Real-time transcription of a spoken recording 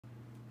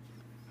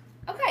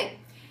Okay,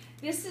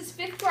 this is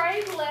 5th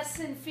grade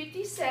lesson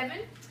 57,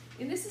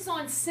 and this is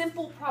on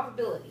simple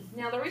probability.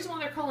 Now, the reason why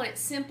they're calling it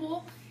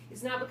simple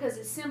is not because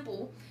it's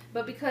simple,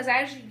 but because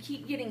as you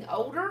keep getting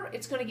older,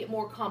 it's going to get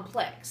more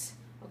complex,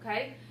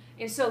 okay?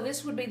 And so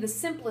this would be the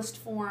simplest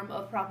form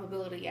of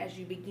probability as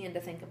you begin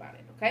to think about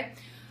it, okay?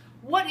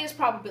 What is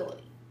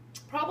probability?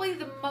 Probably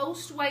the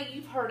most way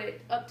you've heard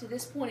it up to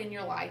this point in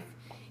your life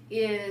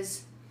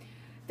is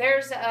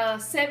there's a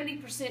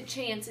 70%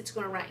 chance it's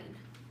going to rain.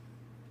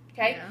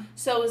 Okay, yeah.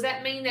 So does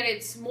that mean that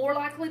it's more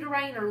likely to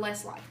rain or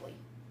less likely?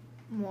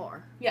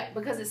 More. Yeah,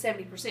 because it's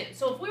 70%.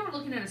 So if we were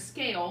looking at a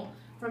scale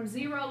from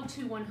 0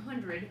 to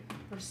 100%,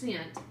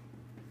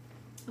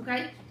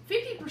 okay,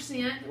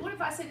 50%, what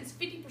if I said it's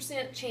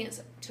 50% chance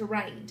to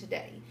rain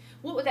today?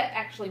 What would that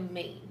actually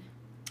mean?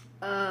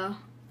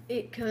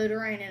 It could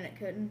rain and it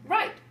couldn't.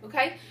 Right,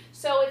 okay,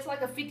 so it's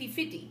like a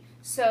 50-50.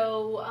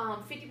 So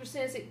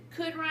 50% is it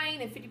could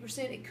rain and 50%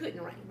 it couldn't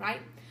rain,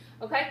 right?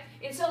 Okay,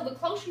 and so the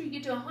closer you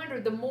get to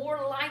 100, the more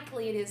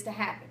likely it is to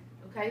happen,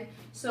 okay?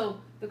 So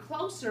the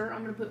closer,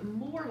 I'm going to put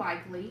more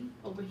likely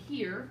over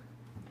here,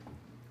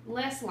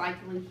 less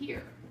likely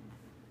here,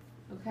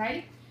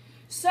 okay?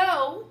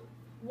 So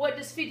what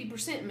does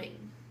 50%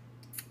 mean?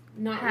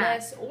 Not half.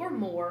 Less or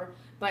more,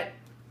 but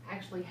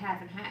actually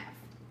half and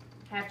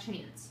half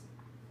chance,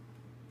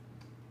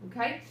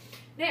 okay?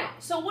 Now,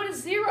 so what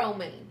does 0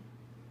 mean?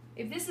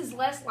 If this is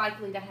less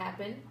likely to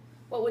happen,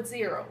 what would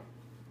 0?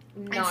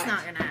 It's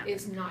not going to happen.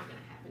 It's not going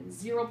to happen.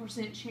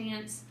 0%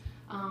 chance,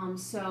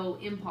 so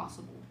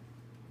impossible.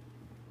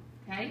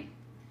 Okay?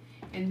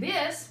 And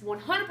this,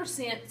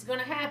 100% is going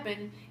to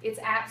happen. It's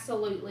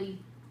absolutely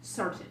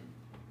certain,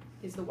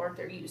 is the word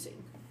they're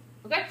using.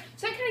 Okay?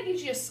 So that kind of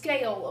gives you a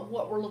scale of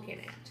what we're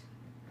looking at.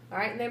 All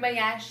right? And they may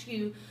ask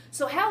you,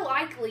 so how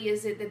likely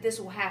is it that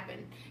this will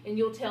happen? And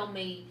you'll tell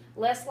me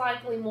less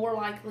likely, more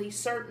likely,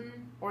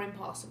 certain, or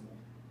impossible.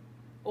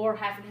 Or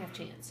half and half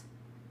chance.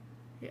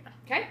 Yeah.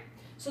 Okay?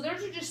 So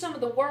those are just some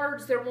of the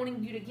words they're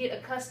wanting you to get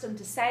accustomed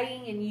to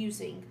saying and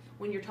using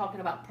when you're talking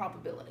about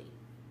probability.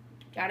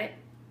 Got it?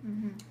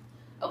 Mm-hmm.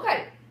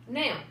 Okay,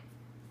 now,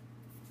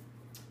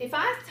 if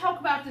I talk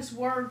about this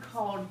word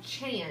called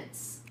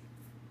chance,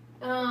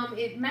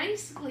 it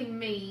basically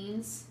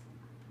means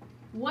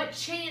what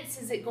chance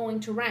is it going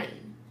to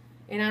rain?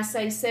 And I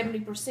say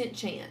 70%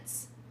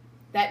 chance.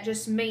 That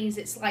just means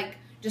it's like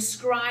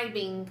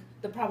describing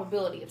the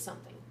probability of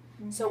something.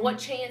 Mm-hmm. So what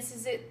chance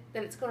is it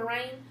that it's going to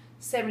rain?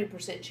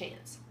 70%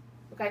 chance.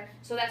 Okay,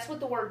 so that's what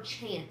the word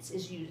chance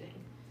is using.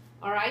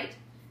 All right.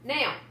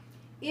 Now,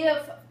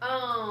 if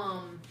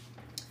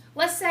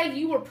let's say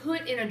you were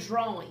put in a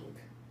drawing,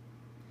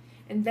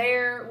 and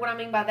there, what I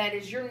mean by that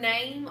is your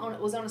name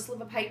was on a slip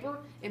of paper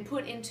and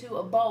put into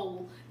a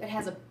bowl that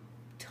has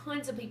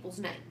tons of people's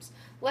names.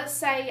 Let's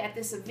say at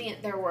this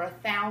event there were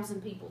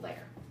 1,000 people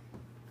there.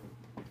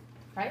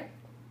 Okay,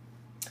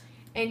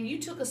 and you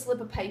took a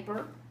slip of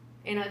paper,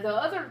 and the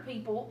other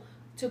people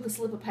took a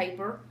slip of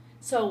paper.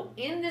 So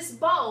in this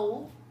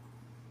bowl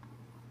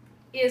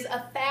is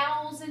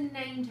 1,000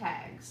 name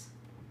tags,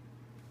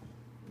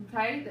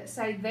 okay, that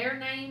say their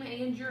name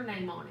and your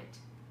name on it,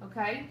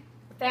 okay,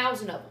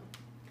 1,000 of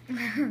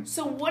them.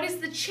 So what is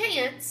the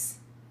chance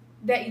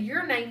that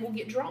your name will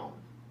get drawn?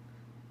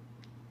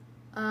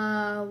 1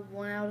 out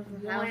of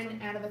 1,000.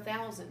 1 out of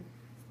 1,000.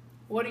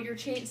 What are your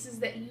chances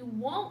that you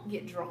won't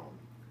get drawn?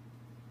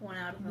 1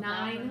 out of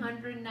 1,000.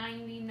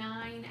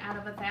 999 out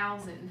of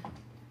 1,000.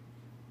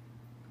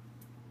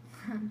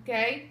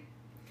 Okay,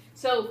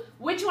 so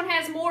which one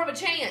has more of a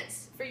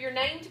chance for your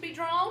name to be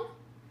drawn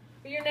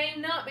or your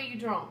name not be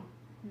drawn?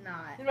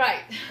 Not.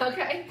 Right,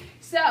 okay,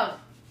 so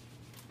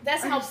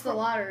that's how it's the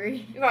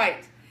lottery.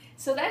 Right,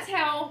 so that's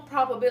how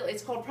probability,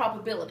 it's called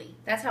probability.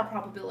 That's how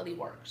probability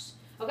works.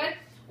 Okay,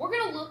 we're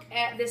going to look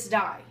at this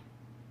die.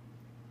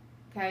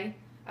 Okay,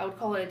 I would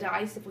call it a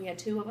dice if we had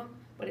 2 of them,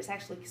 but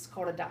it's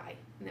called a die.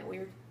 Isn't that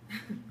weird?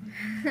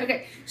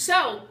 Okay,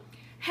 so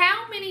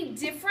how many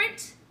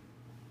different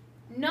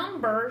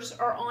numbers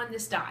are on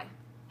this die?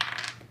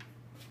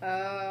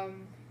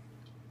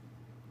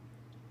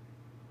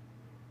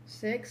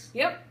 6.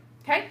 Yep.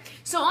 Okay.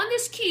 So on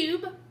this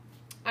cube,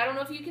 I don't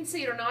know if you can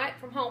see it or not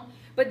from home,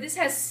 but this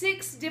has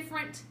 6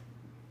 different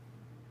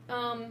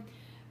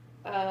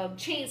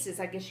chances,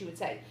 I guess you would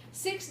say.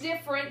 6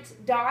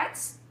 different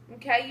dots.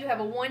 Okay. You have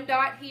a 1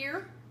 dot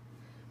here,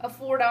 a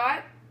 4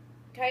 dot,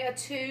 okay, a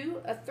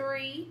 2, a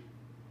 3,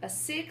 a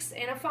 6,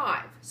 and a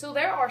 5. So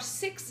there are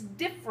 6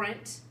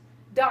 different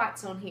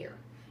dots on here,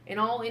 and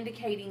all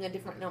indicating a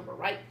different number,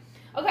 right?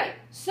 Okay,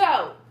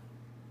 so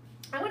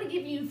I'm going to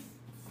give you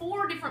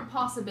 4 different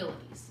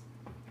possibilities,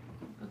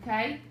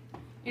 okay?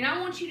 And I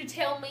want you to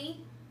tell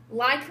me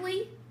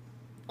likely,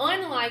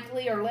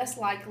 unlikely, or less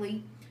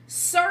likely,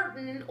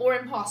 certain, or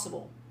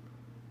impossible.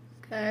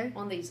 Okay.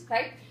 On these,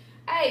 okay?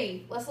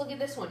 A, let's look at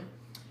this one.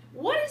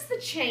 What is the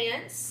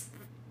chance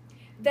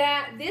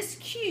that this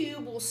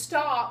cube will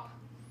stop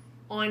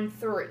on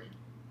 3?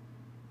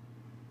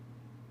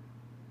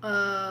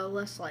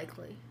 Less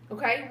likely.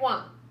 Okay,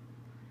 1.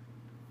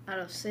 Out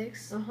of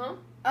 6? Uh-huh.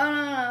 Oh,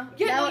 no.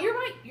 Yeah, no, you're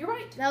right. You're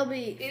right. That'll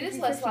be It is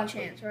less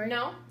likely. chance, right?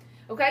 No.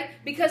 Okay?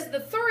 Because the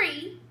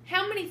 3,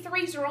 how many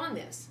 3s are on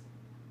this?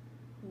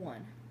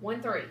 1.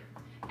 1 3.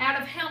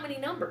 Out of how many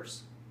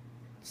numbers?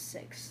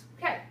 6.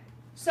 Okay.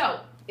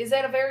 So, is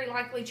that a very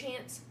likely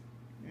chance?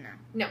 No.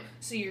 No.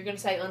 So you're going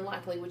to say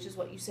unlikely, which is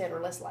what you said, or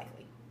less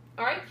likely.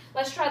 All right?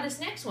 Let's try this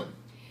next one.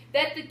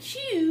 That the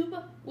cube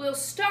will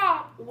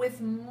stop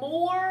with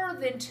more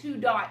than 2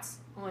 dots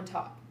on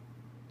top.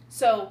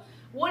 So,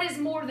 what is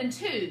more than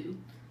 2?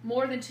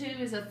 More than 2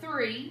 is a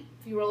 3.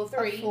 If you roll a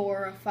 3. A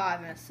 4, a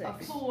 5, and a 6. A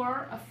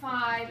 4, a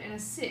 5, and a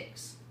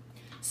 6.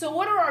 So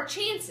what are our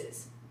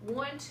chances?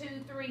 1, 2,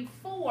 3,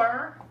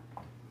 4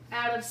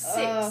 out of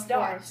 6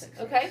 dots. 6,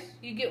 okay? yes.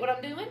 You get what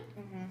I'm doing?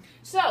 Mm-hmm.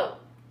 So,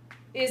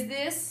 is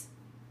this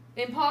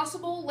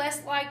impossible,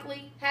 less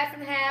likely, half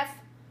and half,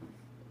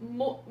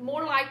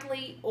 more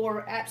likely,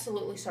 or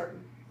absolutely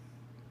certain?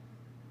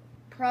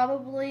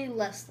 Probably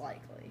less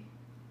likely.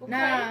 Okay.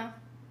 No.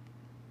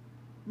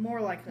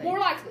 More likely. More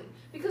likely.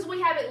 Because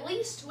we have at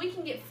least, we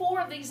can get 4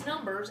 of these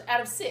numbers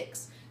out of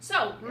 6.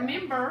 So,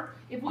 remember,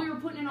 if we were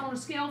putting it on a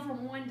scale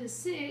from 1 to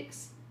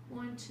 6,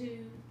 1,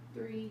 2,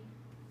 3,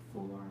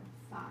 4,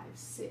 5,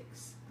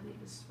 6. I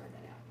need to spread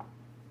that out.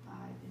 5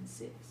 and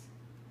 6.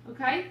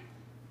 Okay?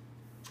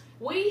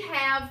 We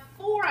have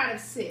 4 out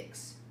of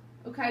 6.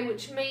 Okay,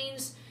 which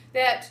means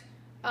that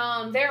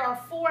there are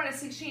 4 out of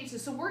 6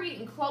 chances. So we're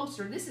getting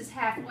closer. This is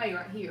halfway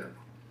right here.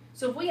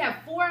 So if we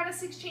have 4 out of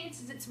 6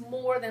 chances, it's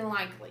more than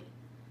likely.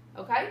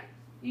 Okay?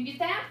 You get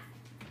that?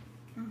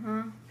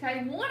 Uh-huh.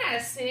 Okay, 1 out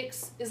of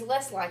 6 is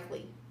less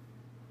likely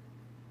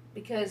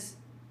because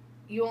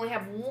you only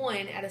have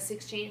 1 out of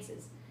 6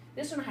 chances.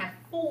 This one I have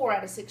 4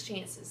 out of 6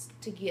 chances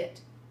to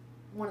get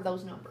one of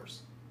those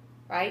numbers.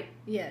 Right?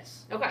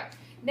 Yes. Okay.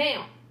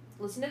 Now,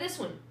 listen to this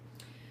one.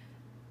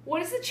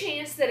 What is the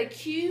chance that a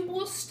cube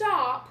will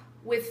stop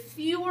with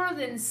fewer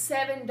than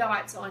 7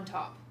 dots on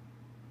top?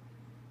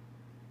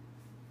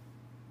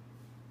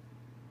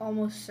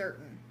 Almost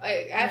certain.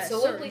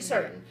 Absolutely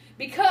certain.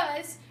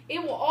 Because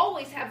it will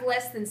always have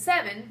less than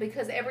 7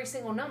 because every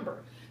single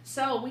number.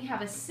 So we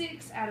have a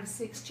 6 out of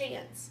 6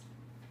 chance.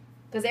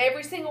 Because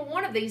every single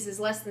one of these is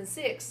less than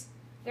 6.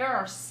 There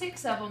are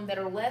 6 of them that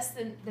are less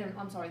than, that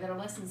are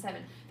less than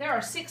 7. There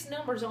are 6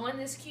 numbers on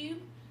this cube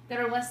that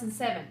are less than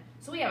 7.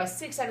 So we have a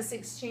 6 out of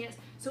 6 chance.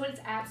 So it's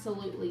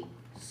absolutely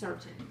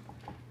certain.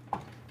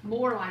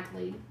 More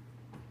likely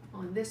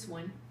on this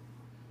one,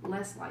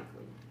 less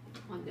likely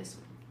on this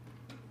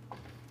one.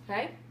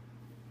 Okay?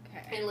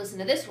 Okay. And listen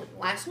to this one,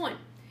 last one.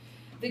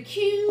 The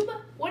cube,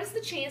 what is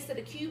the chance that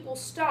a cube will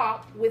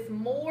stop with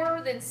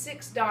more than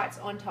 6 dots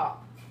on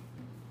top?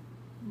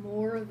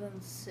 More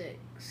than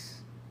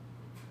 6.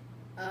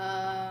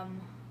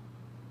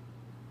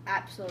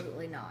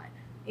 Absolutely not.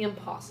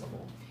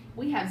 Impossible.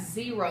 We have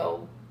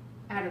 0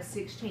 out of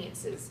 6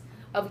 chances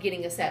of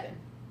getting a 7.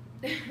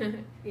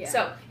 Yeah.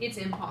 So, it's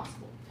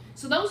impossible.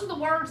 So, those are the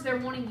words they're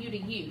wanting you to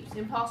use.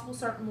 Impossible,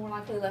 certain, more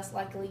likely, less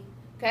likely.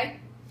 Okay?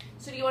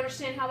 So, do you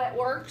understand how that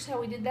works, how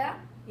we did that?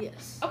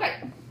 Yes.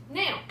 Okay.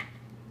 Now,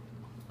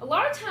 a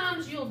lot of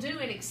times you'll do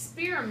an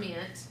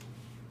experiment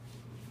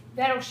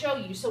that'll show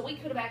you. So, we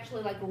could have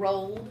actually, like,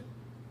 rolled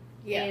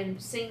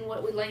and seen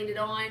what we landed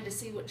on to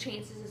see what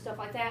chances and stuff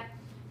like that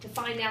to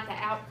find out the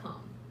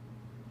outcome.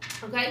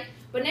 Okay?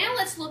 But now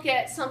let's look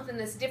at something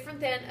that's different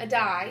than a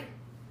die.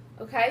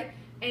 Okay?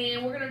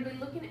 And we're going to be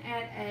looking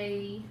at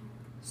a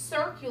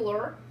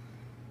circular,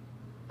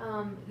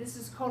 this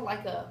is called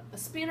like a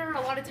spinner.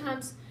 A lot of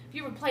times, if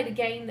you ever played a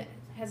game that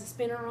has a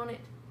spinner on it,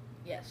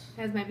 Yes.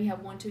 has maybe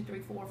have 1, 2, 3,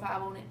 4,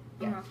 5 on it.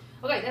 Yeah.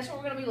 Uh-huh. Okay, that's what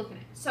we're going to be looking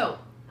at. So,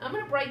 I'm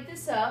going to break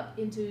this up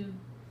into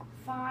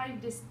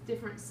 5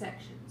 different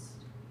sections.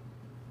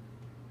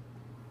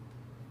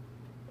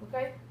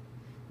 Okay?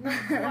 Not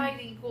quite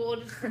equal,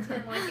 just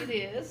pretend like it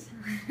is.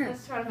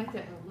 Let's try to make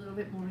that a little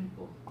bit more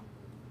equal.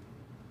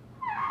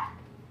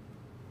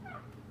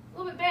 A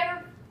little bit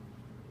better.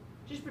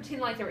 Just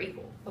pretend like they're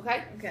equal,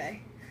 okay?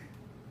 Okay.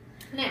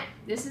 Now,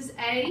 this is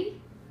A,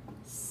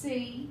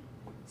 C,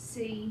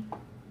 C,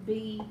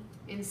 B,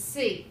 and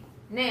C.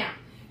 Now,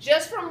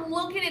 just from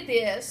looking at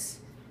this,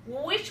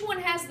 which one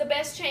has the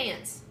best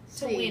chance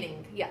to C.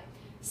 winning? Yeah,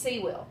 C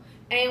will.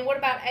 And what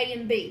about A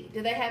and B?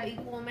 Do they have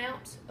equal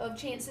amounts of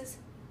chances?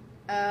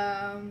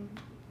 1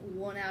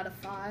 out of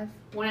 5.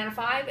 1 out of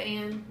 5,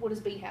 and what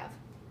does B have?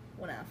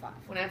 1 out of 5.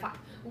 1 out of 5.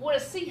 What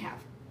does C have?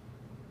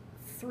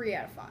 3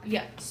 out of 5.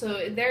 Yeah, so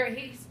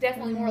he's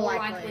definitely more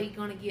likely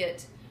going to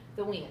get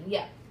the win.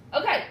 Yeah.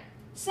 Okay,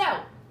 so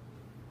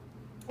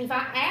if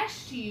I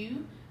asked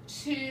you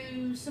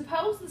to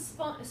suppose the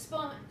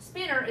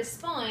spinner is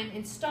spun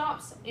and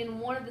stops in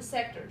one of the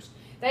sectors,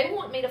 they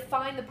want me to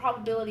find the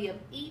probability of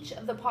each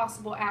of the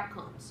possible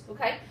outcomes.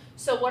 Okay,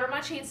 so what are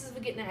my chances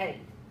of getting an A?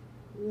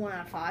 1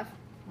 out of 5.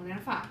 1 out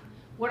of 5.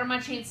 What are my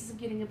chances of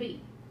getting a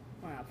B?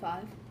 1 out of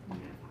 5. 1 out of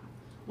 5.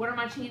 What are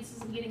my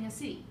chances of getting a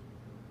C?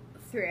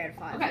 3 out of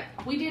 5. Okay,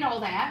 we did all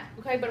that.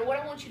 Okay, but what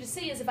I want you to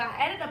see is if I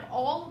added up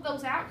all of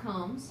those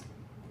outcomes,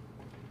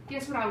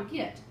 guess what I would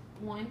get?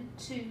 1,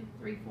 2,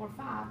 3, 4,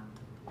 5.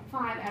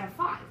 5 out of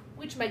 5,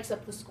 which makes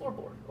up the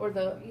scoreboard or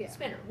the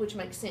spinner, which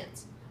makes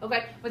sense.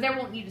 Okay, but they're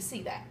wanting you to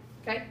see that.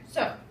 Okay,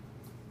 so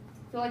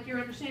feel like you're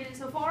understanding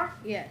so far?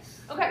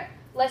 Yes. Okay,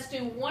 let's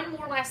do one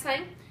more last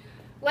thing.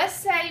 Let's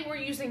say we're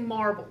using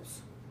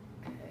marbles.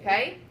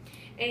 Okay,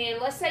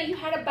 and let's say you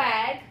had a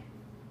bag,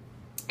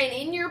 and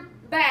in your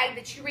bag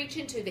that you reach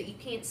into that you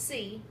can't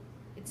see,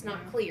 it's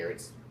not clear,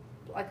 it's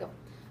like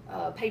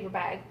a paper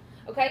bag,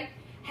 okay,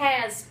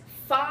 has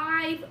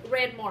 5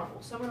 red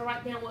marbles. So I'm going to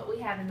write down what we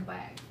have in the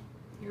bag.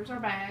 Here's our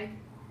bag.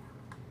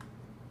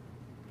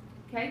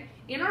 Okay,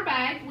 in our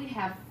bag we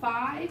have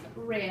 5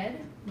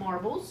 red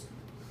marbles.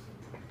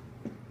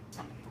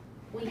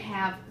 We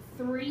have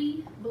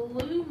 3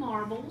 blue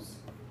marbles.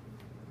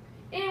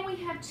 And we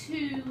have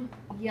 2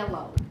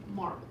 yellow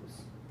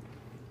marbles.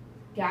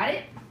 Got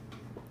it?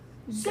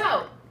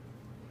 So,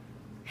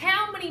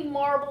 how many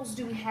marbles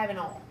do we have in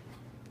all?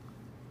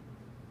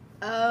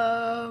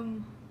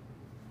 5,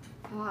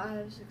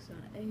 6,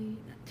 7, 8, 9,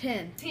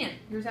 10. 10.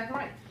 You're exactly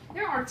right.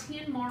 There are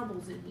 10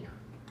 marbles in here.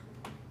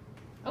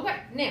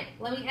 Okay, now,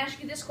 let me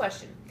ask you this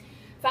question.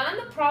 Find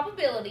the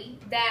probability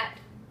that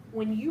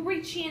when you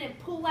reach in and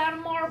pull out a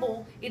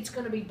marble, it's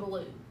going to be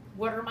blue.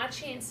 What are my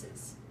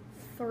chances?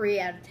 3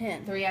 out of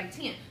 10. 3 out of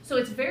 10. So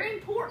it's very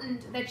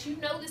important that you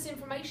know this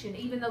information,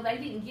 even though they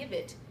didn't give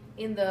it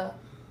in the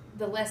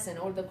lesson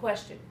or the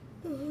question.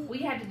 We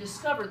had to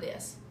discover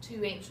this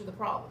to answer the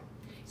problem.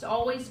 It's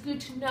always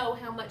good to know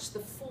how much the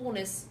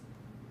fullness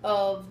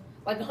of,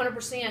 like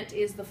 100%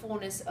 is the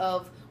fullness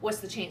of what's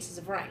the chances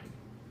of rain.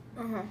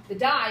 The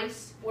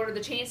dice, what are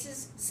the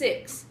chances?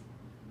 6.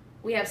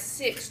 We have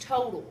 6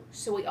 total.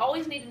 So we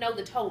always need to know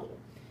the total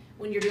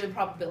when you're doing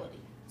probability.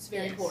 It's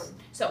very important.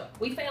 So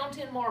we found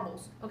 10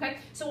 marbles. Okay.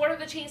 So what are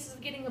the chances of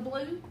getting a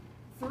blue?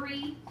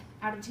 3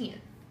 out of 10.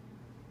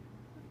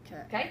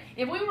 Okay.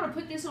 If we were to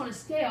put this on a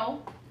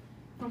scale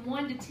from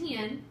 1 to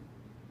 10,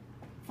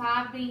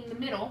 5 being the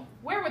middle,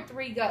 where would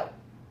 3 go?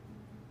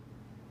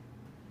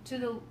 To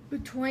the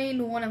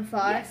between 1 and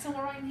 5. Yeah,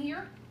 somewhere right in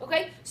here.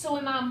 Okay. So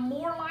am I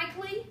more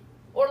likely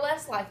or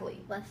less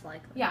likely? Less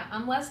likely. Yeah,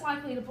 I'm less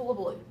likely to pull a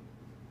blue.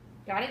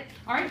 Got it?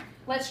 All right.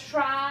 Let's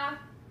try.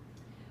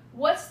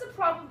 What's the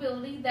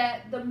probability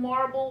that the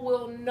marble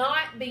will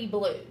not be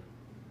blue?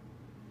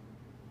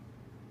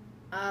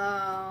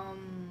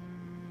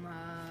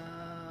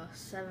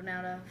 7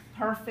 out of.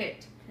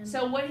 Perfect. 10.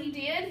 So what he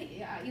did,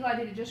 Eli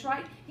did it just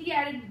right. He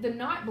added the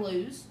not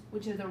blues,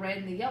 which are the red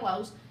and the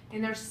yellows,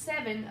 and there's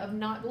 7 of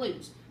not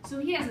blues. So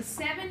he has a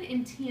 7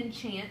 in 10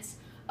 chance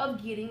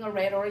of getting a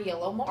red or a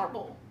yellow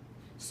marble.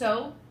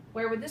 So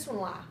where would this one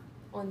lie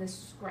on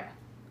this graph?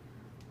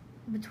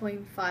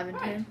 Between 5 and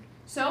 10.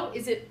 So,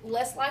 is it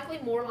less likely,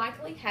 more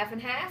likely, half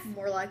and half?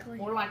 More likely.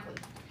 More likely.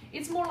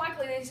 It's more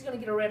likely that he's going to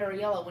get a red or a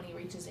yellow when he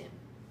reaches in.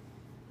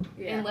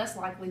 Yeah. And less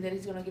likely that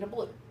he's going to get a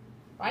blue.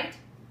 Right?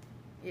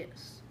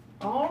 Yes.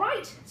 All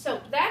right. So,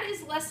 that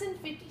is lesson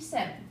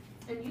 57.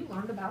 And you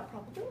learned about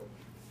probability.